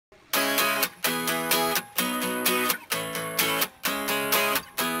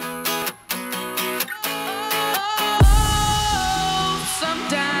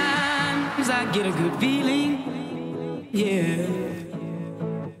get a good feeling, yeah.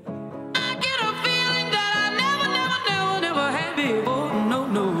 I get a feeling that I never had before. No,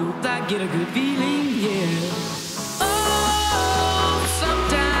 no, I get a good feeling, yeah. Oh,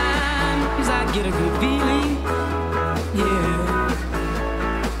 sometimes I get a good feeling, yeah.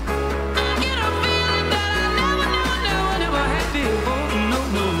 I get a feeling that I never had before. No,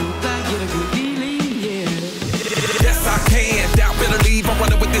 no, I get a good feeling, yeah. Yes, I can. Doubt, better leave. I'm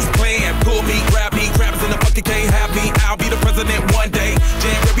running with this plan. Pull me, crabs in the bucket can't have me. I'll be the president one day.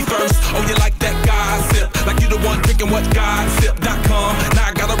 January 1st. Oh, you like that gossip? Like you the one drinking what gossip.com. Now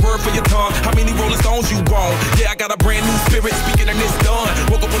I got a word for your tongue. How many Rolling Stones you want? Yeah, I got a brand new spirit speaking and it's done.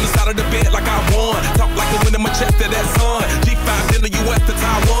 Woke up on the side of the bed like I won. Talk like the wind in my chest to that sun. G5 in the US to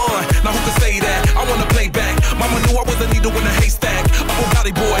Taiwan. Now who can say that? I wanna play back. Mama knew I was a needle in a haystack. Upper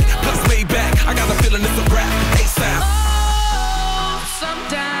body boy, plus Maybach. I got a feeling it's a rap. ASAP.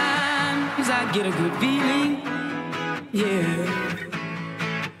 Sometimes I get a good feeling, yeah.